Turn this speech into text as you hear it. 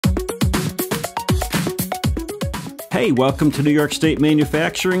Hey, welcome to New York State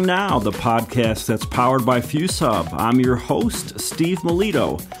Manufacturing Now, the podcast that's powered by FuseHub. I'm your host, Steve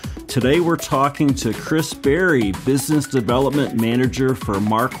Melito. Today we're talking to Chris Berry, Business Development Manager for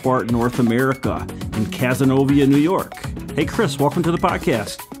Marquardt North America in Cazenovia, New York. Hey, Chris, welcome to the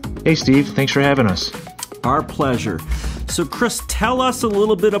podcast. Hey, Steve. Thanks for having us. Our pleasure. So, Chris, tell us a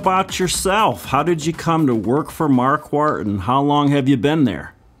little bit about yourself. How did you come to work for Marquardt, and how long have you been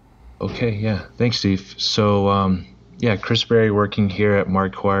there? Okay, yeah. Thanks, Steve. So, Chris Berry working here at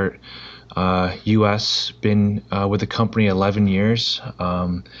Marquardt, U.S. Been with the company 11 years.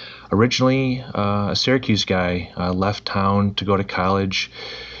 Originally a Syracuse guy, left town to go to college.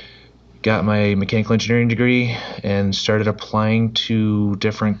 Got my mechanical engineering degree and started applying to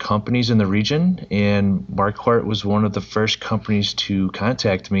different companies in the region. And Marquardt was one of the first companies to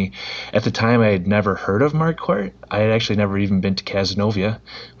contact me. At the time, I had never heard of Marquardt. I had actually never even been to Cazenovia,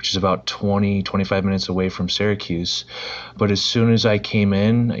 which is about 25 minutes away from Syracuse. But as soon as I came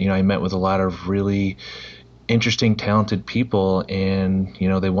in, I met with a lot of really interesting, talented people, and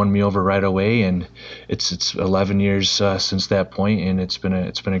they won me over right away. And it's 11 years since that point, and it's been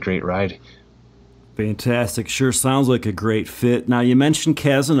a great ride. Fantastic. Sure sounds like a great fit. Now, you mentioned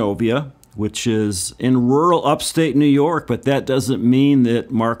Cazenovia, which is in rural upstate New York, but that doesn't mean that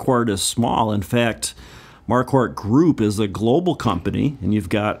Marquardt is small. In fact, Marquardt Group is a global company, and you've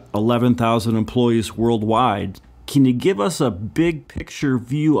got 11,000 employees worldwide. Can you give us a big picture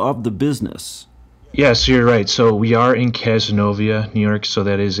view of the business? Yeah, so you're right. So we are in Cazenovia, New York, so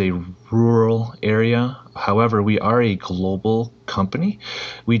that is a rural area. However, we are a global company.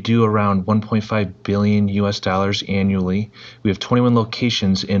 We do around 1.5 billion US dollars annually. We have 21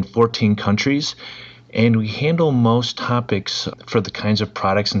 locations in 14 countries, and we handle most topics for the kinds of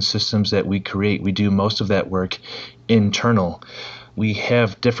products and systems that we create. We do most of that work internal. We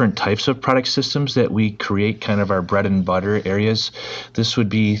have different types of product systems that we create, kind of our bread and butter areas. This would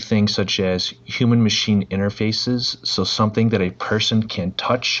be things such as human-machine interfaces, so something that a person can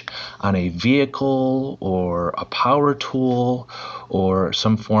touch on a vehicle or a power tool or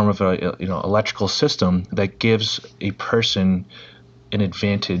some form of electrical system that gives a person an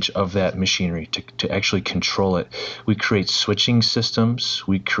advantage of that machinery to actually control it. We create switching systems.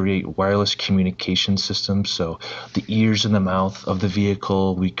 We create wireless communication systems, so the ears and the mouth of the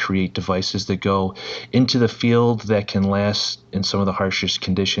vehicle. We create devices that go into the field that can last in some of the harshest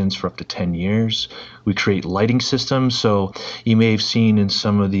conditions for up to 10 years. We create lighting systems, so you may have seen in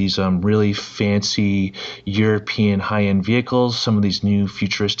some of these really fancy European high-end vehicles, some of these new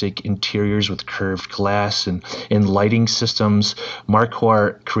futuristic interiors with curved glass and lighting systems.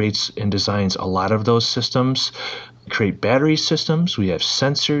 Marquardt creates and designs a lot of those systems. We create battery systems. We have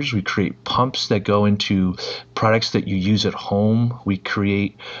sensors. We create pumps that go into products that you use at home. We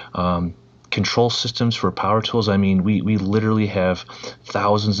create control systems for power tools. I mean, we literally have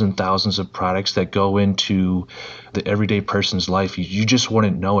thousands and thousands of products that go into the everyday person's life. You just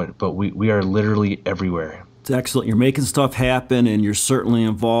wouldn't know it, but we are literally everywhere. It's excellent. You're making stuff happen, and you're certainly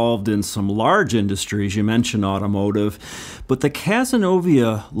involved in some large industries. You mentioned automotive, but the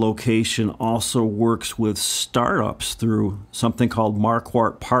Cazenovia location also works with startups through something called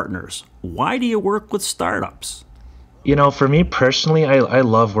Marquardt Partners. Why do you work with startups? For me personally, I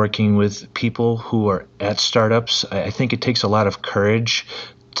love working with people who are at startups. I think it takes a lot of courage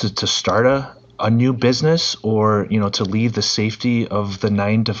to start a new business, or to leave the safety of the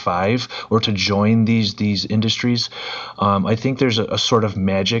 9 to 5, or to join these industries. I think there's a sort of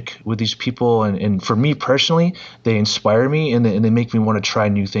magic with these people, and for me personally, they inspire me, and they make me want to try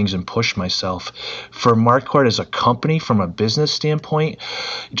new things and push myself. For Marquardt as a company, from a business standpoint,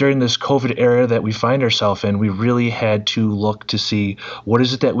 during this COVID era that we find ourselves in, we really had to look to see what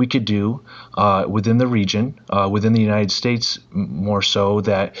is it that we could do within the region, within the United States more so,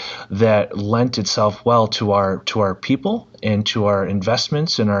 that lent itself well to our people and to our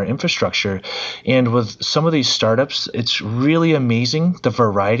investments and our infrastructure. And with some of these startups, it's really amazing the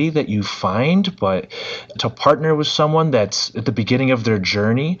variety that you find, but to partner with someone that's at the beginning of their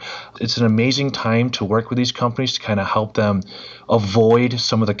journey, it's an amazing time to work with these companies to kind of help them avoid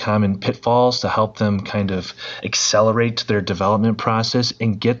some of the common pitfalls, to help them kind of accelerate their development process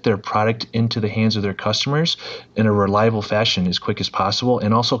and get their product into the hands of their customers in a reliable fashion as quick as possible,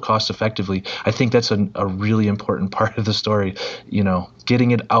 and also cost effectively. I think that's a really important part of the story,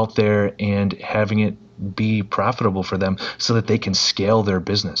 getting it out there and having it be profitable for them so that they can scale their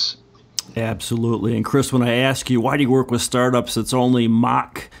business. Absolutely. And Chris, when I ask you, why do you work with startups, it's only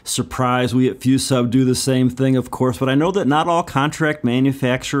mock surprise. We at FuseHub do the same thing, of course, but I know that not all contract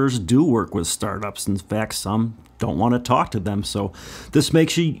manufacturers do work with startups. In fact, some don't want to talk to them. So this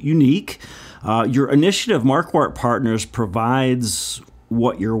makes you unique. Your initiative, Marquardt Partners, provides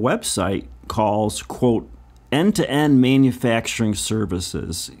what your website calls, quote, end-to-end manufacturing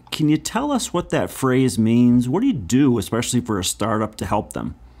services. Can you tell us what that phrase means? What do you do, especially for a startup, to help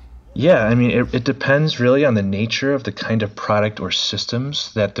them? Yeah, I mean, it depends really on the nature of the kind of product or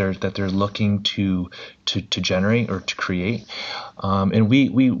systems that they're looking to generate or to create. And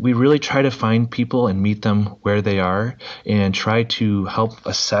we really try to find people and meet them where they are and try to help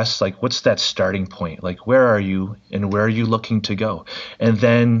assess, like, what's that starting point? Like, where are you and where are you looking to go? And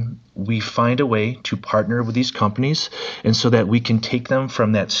then we find a way to partner with these companies, and so that we can take them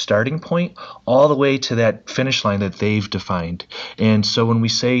from that starting point all the way to that finish line that they've defined. And so when we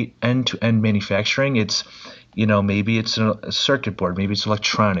say end-to-end manufacturing, it's, maybe it's a circuit board, maybe it's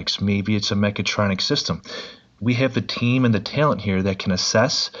electronics, maybe it's a mechatronic system. We have the team and the talent here that can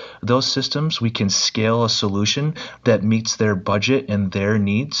assess those systems. We can scale a solution that meets their budget and their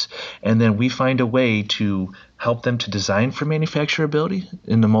needs. And then we find a way to help them to design for manufacturability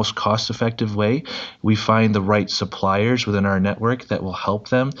in the most cost-effective way. We find the right suppliers within our network that will help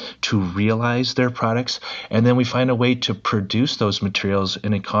them to realize their products. And then we find a way to produce those materials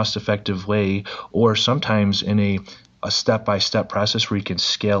in a cost-effective way, or sometimes in a step-by-step process where you can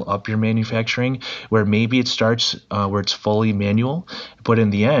scale up your manufacturing, where maybe it starts where it's fully manual, but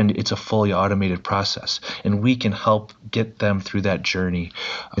in the end, it's a fully automated process. And we can help get them through that journey.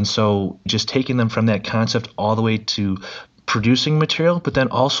 And so just taking them from that concept all the way to producing material, but then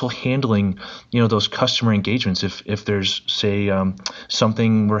also handling, those customer engagements. If there's, say,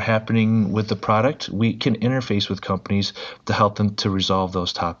 something were happening with the product, we can interface with companies to help them to resolve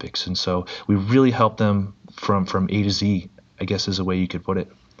those topics. And so we really help them from A to Z, I guess is a way you could put it.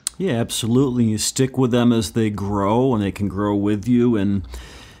 Yeah, absolutely. You stick with them as they grow, and they can grow with you. And,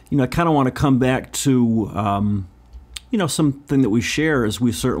 I kind of want to come back to, something that we share is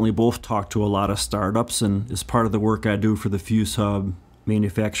we certainly both talk to a lot of startups, and as part of the work I do for the Fuse Hub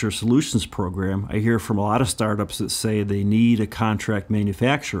Manufacturer Solutions Program, I hear from a lot of startups that say they need a contract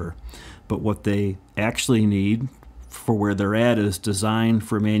manufacturer, but what they actually need for where they're at is design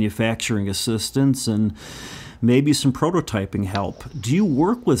for manufacturing assistance and maybe some prototyping help. Do you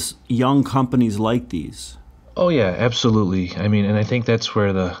work with young companies like these? Oh yeah, absolutely. I mean, and I think that's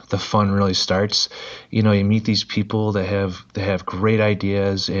where the fun really starts. You meet these people that have great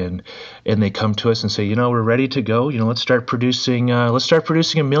ideas, and they come to us and say, we're ready to go. Let's start producing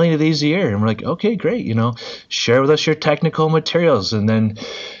a million of these a year. And we're like, okay, great. Share with us your technical materials, and then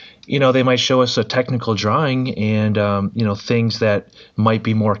they might show us a technical drawing, and things that might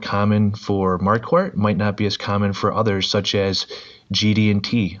be more common for Marquardt might not be as common for others, such as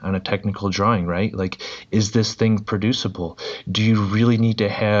GD&T on a technical drawing, right? Like, is this thing producible? Do you really need to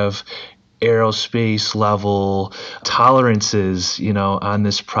have aerospace level tolerances, on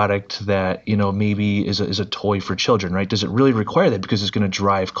this product that, maybe is a toy for children, right? Does it really require that? Because it's going to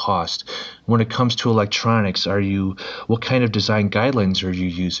drive cost. When it comes to electronics, what kind of design guidelines are you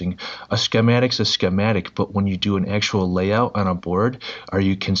using? A schematic's a schematic, but when you do an actual layout on a board, are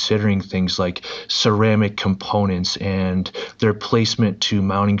you considering things like ceramic components and their placement to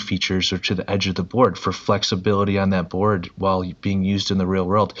mounting features or to the edge of the board for flexibility on that board while being used in the real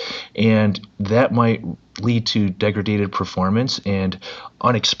world? And that might lead to degraded performance and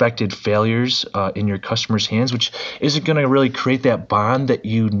unexpected failures in your customer's hands, which isn't going to really create that bond that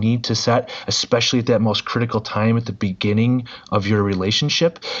you need to set, especially at that most critical time at the beginning of your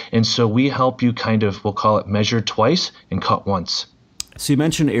relationship. And so we help you we'll call it measure twice and cut once. So you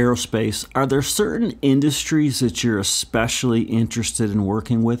mentioned aerospace. Are there certain industries that you're especially interested in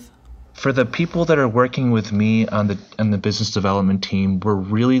working with? For the people that are working with me on the business development team, we're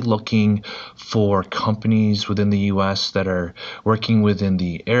really looking for companies within the U.S. that are working within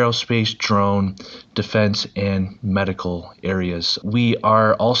the aerospace, drone, defense, and medical areas. We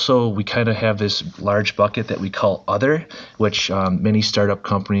kind of have this large bucket that we call other, which many startup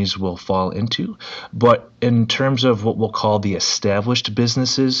companies will fall into. But in terms of what we'll call the established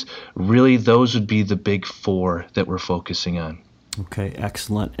businesses, really those would be the big four that we're focusing on. Okay,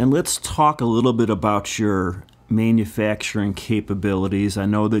 excellent. And let's talk a little bit about your manufacturing capabilities. I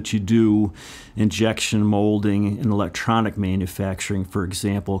know that you do injection molding and electronic manufacturing, for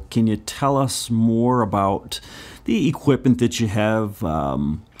example. Can you tell us more about the equipment that you have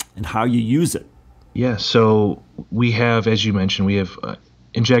and how you use it? Yeah, so we have, as you mentioned,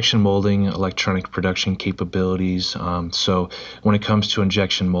 injection molding, electronic production capabilities. So when it comes to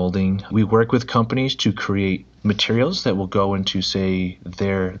injection molding, we work with companies to create materials that will go into, say,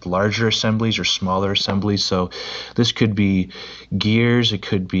 their larger assemblies or smaller assemblies. So this could be gears, it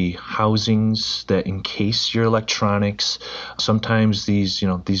could be housings that encase your electronics. Sometimes these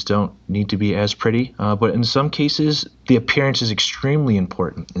don't need to be as pretty, but in some cases the appearance is extremely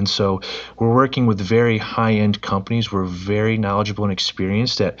important. And so we're working with very high-end companies. We're very knowledgeable and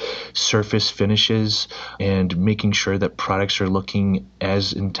experienced at surface finishes and making sure that products are looking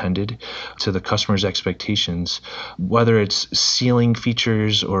as intended to the customer's expectations, whether it's sealing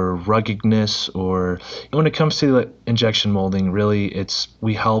features or ruggedness, or when it comes to injection molding, really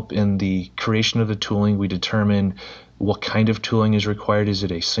we help in the creation of the tooling. We determine what kind of tooling is required. Is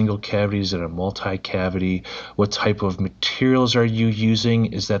it a single cavity? Is it a multi-cavity? What type of materials are you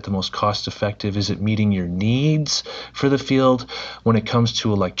using? Is that the most cost effective? Is it meeting your needs for the field? When it comes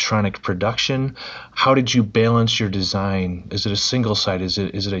to electronic production, how did you balance your design? Is it a single side? Is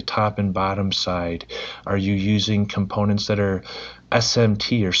it a top and bottom side? Are you using components that are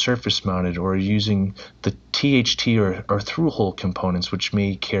SMT or surface mounted, or using the THT or through hole components, which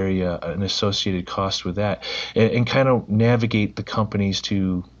may carry an associated cost with that, and kind of navigate the companies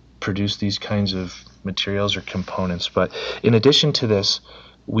to produce these kinds of materials or components. But in addition to this,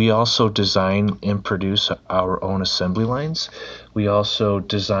 we also design and produce our own assembly lines. We also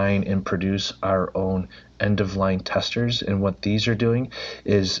design and produce our own end-of-line testers, and what these are doing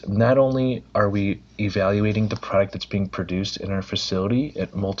is not only are we evaluating the product that's being produced in our facility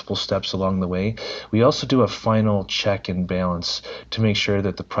at multiple steps along the way, we also do a final check and balance to make sure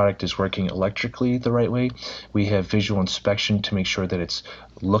that the product is working electrically the right way. We have visual inspection to make sure that it's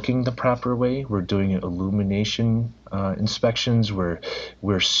looking the proper way. We're doing illumination inspections where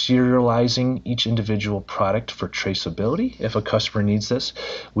we're serializing each individual product for traceability. If a customer needs this,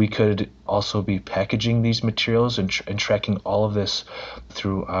 we could also be packaging these materials and tracking all of this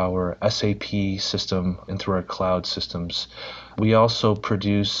through our SAP system and through our cloud systems. We also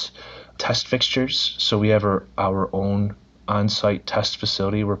produce test fixtures, so we have our own on-site test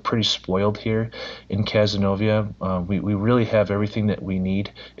facility. We're pretty spoiled here in Cazenovia. We really have everything that we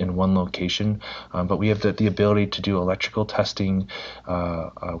need in one location, but we have the ability to do electrical testing.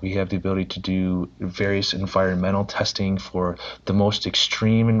 We have the ability to do various environmental testing for the most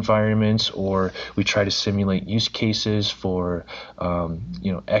extreme environments, or we try to simulate use cases for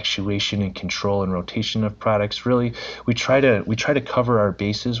actuation and control and rotation of products. Really, we try to cover our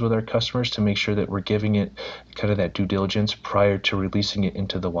bases with our customers to make sure that we're giving it kind of that due diligence prior to releasing it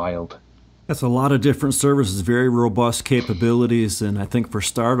into the wild. That's a lot of different services, very robust capabilities, and I think for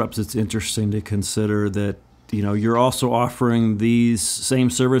startups it's interesting to consider that you're also offering these same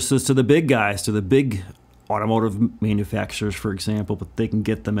services to the big guys, to the big automotive manufacturers, for example, but they can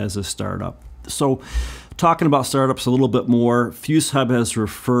get them as a startup. So talking about startups a little bit more, FuseHub has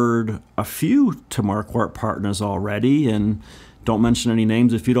referred a few to Marquardt partners already, and don't mention any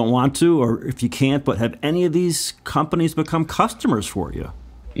names if you don't want to, or if you can't, but have any of these companies become customers for you?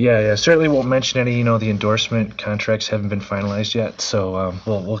 Yeah, certainly won't mention any. The endorsement contracts haven't been finalized yet, so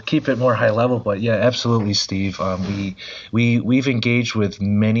we'll keep it more high level. But yeah, absolutely, Steve. We've engaged with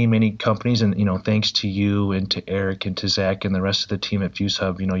many companies, and thanks to you and to Eric and to Zach and the rest of the team at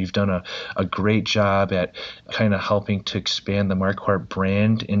FuseHub, you've done a great job at kind of helping to expand the Marquardt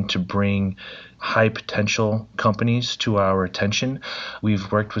brand and to bring high potential companies to our attention.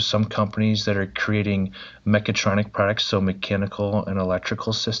 We've worked with some companies that are creating mechatronic products, so mechanical and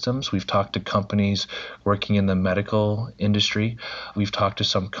electrical systems. We've talked to companies working in the medical industry. We've talked to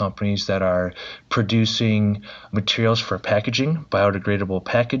some companies that are producing materials for packaging, biodegradable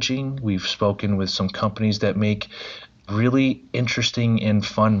packaging. We've spoken with some companies that make really interesting and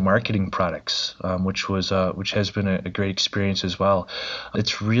fun marketing products, which has been a great experience as well.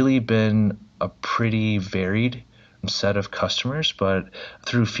 It's really been a pretty varied set of customers, but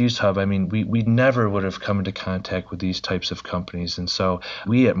through FuseHub, we never would have come into contact with these types of companies. And so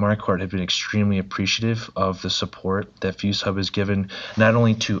we at Marquardt have been extremely appreciative of the support that FuseHub has given, not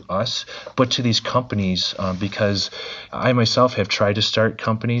only to us, but to these companies, because I myself have tried to start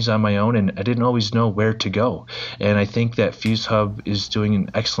companies on my own, and I didn't always know where to go. And I think that FuseHub is doing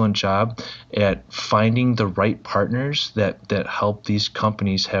an excellent job at finding the right partners that help these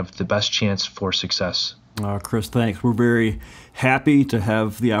companies have the best chance for success. Chris, thanks. We're very happy to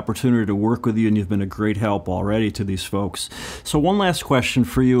have the opportunity to work with you, and you've been a great help already to these folks. So one last question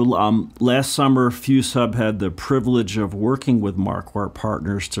for you. Last summer, FuseHub had the privilege of working with Marquardt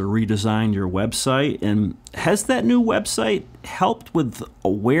partners to redesign your website. And has that new website helped with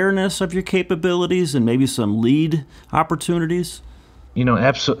awareness of your capabilities and maybe some lead opportunities?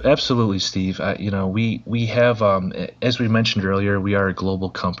 Absolutely, Steve. We have, as we mentioned earlier, we are a global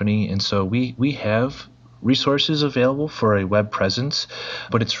company, and so we have resources available for a web presence,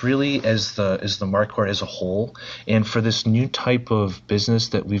 but it's really as the Marquardt as a whole. And for this new type of business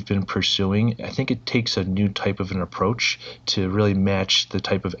that we've been pursuing, I think it takes a new type of an approach to really match the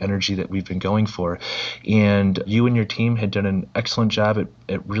type of energy that we've been going for. And you and your team had done an excellent job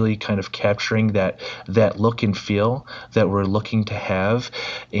at really kind of capturing that look and feel that we're looking to have,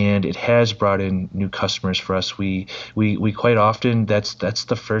 and it has brought in new customers for us. We quite often, that's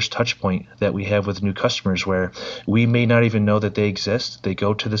the first touch point that we have with new customers, where we may not even know that they exist. They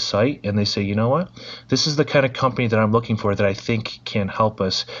go to the site and they say, you know what, this is the kind of company that I'm looking for that I think can help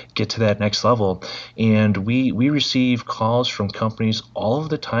us get to that next level. And we receive calls from companies all of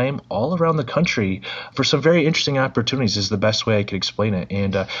the time, all around the country, for some very interesting opportunities, is the best way I could explain it.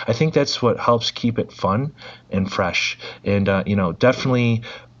 And I think that's what helps keep it fun and fresh. And definitely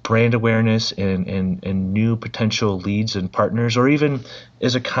brand awareness and new potential leads and partners, or even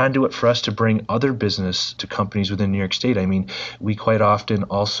as a conduit for us to bring other business to companies within New York State. I mean, we quite often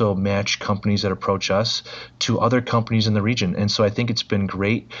also match companies that approach us to other companies in the region. And so I think it's been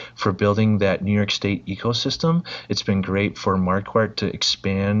great for building that New York State ecosystem. It's been great for Marquardt to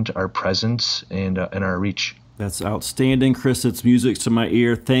expand our presence and our reach. That's outstanding, Chris. It's music to my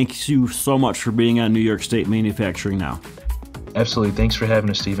ear. Thank you so much for being on New York State Manufacturing Now. Absolutely. Thanks for having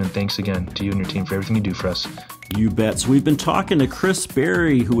us, Stephen. Thanks again to you and your team for everything you do for us. You bet. So we've been talking to Chris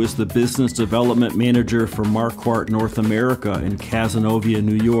Berry, who is the Business Development Manager for Marquardt North America in Cazenovia,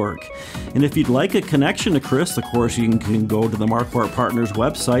 New York. And if you'd like a connection to Chris, of course, you can go to the Marquardt Partners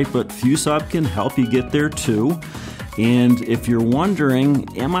website, but FuseHub can help you get there too. And if you're wondering,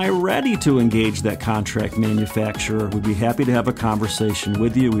 am I ready to engage that contract manufacturer, we'd be happy to have a conversation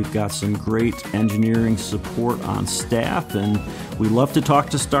with you. We've got some great engineering support on staff, and we love to talk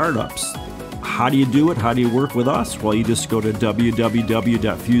to startups. How do you do it? How do you work with us? Well, you just go to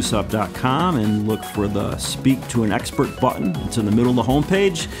www.fusehub.com and look for the Speak to an Expert button. It's in the middle of the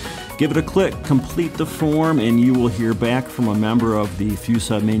homepage. Give it a click, complete the form, and you will hear back from a member of the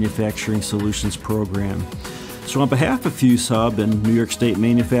FuseHub Manufacturing Solutions program. So on behalf of FuseHub and New York State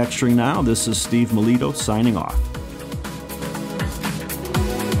Manufacturing Now, this is Steve Melito signing off.